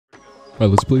Alright,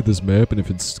 let's play this map, and if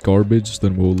it's garbage,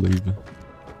 then we'll leave.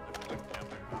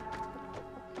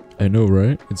 I know,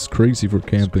 right? It's crazy for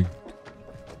camping.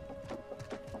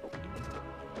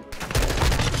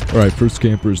 Alright, first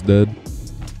camper is dead.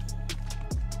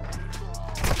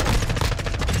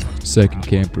 Second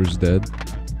camper is dead.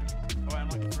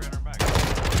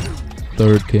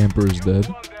 Third camper is dead.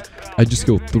 I just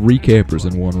killed 3 campers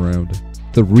in 1 round.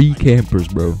 3 campers,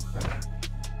 bro.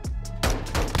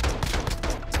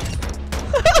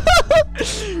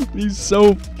 He's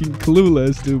so fucking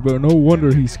clueless, dude, bro. No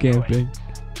wonder he's camping.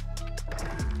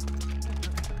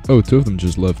 Oh, 2 of them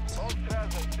just left.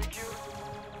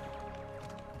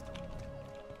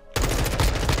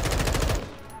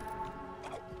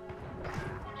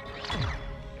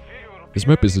 This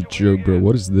map is a joke, bro.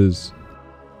 What is this?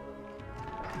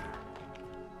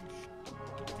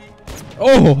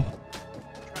 Oh!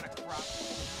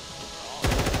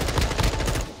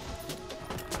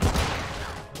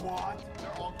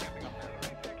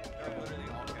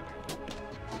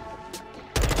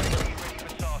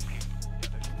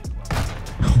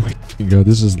 Oh my god,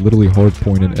 this is literally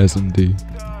hardpoint in SMD.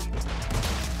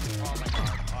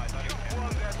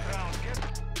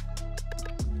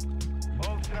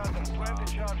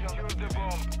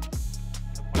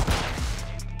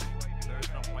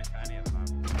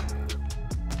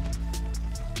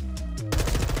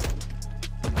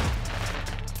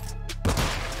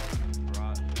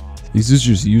 These dudes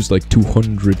just used like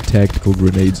 200 tactical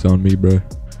grenades on me, bro.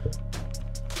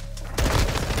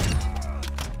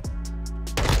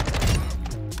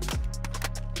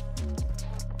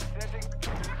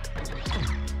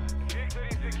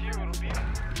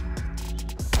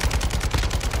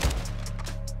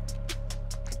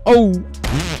 Oh!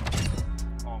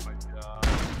 Oh my god.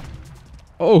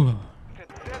 Oh!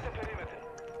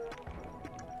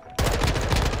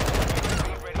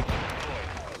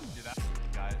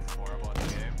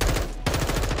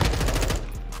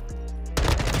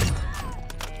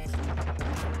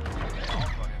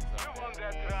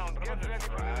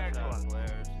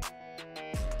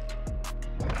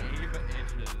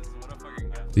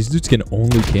 These dudes can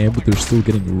only camp, but they're still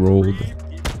getting rolled.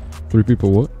 3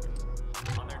 people, what?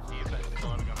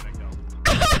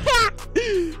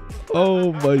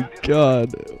 Oh my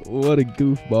god, what a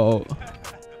goofball.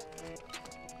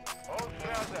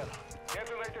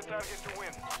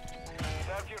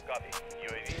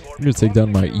 I'm gonna take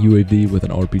down my UAV with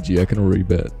an RPG, I can already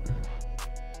bet.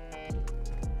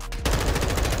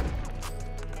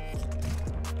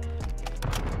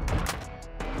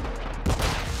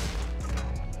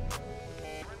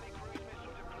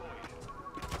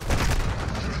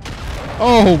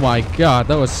 Oh my god,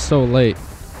 that was so late.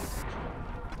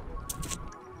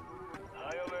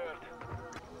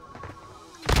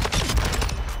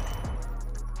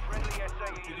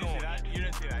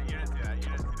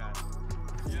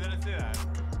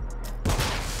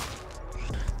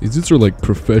 These dudes are like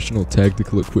professional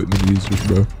tactical equipment users,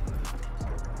 bro.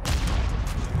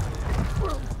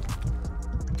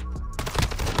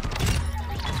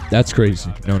 That's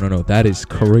crazy. No, no, no. That is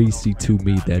crazy to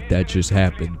me that that just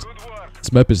happened.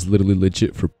 This map is literally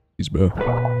legit for p***s, bro.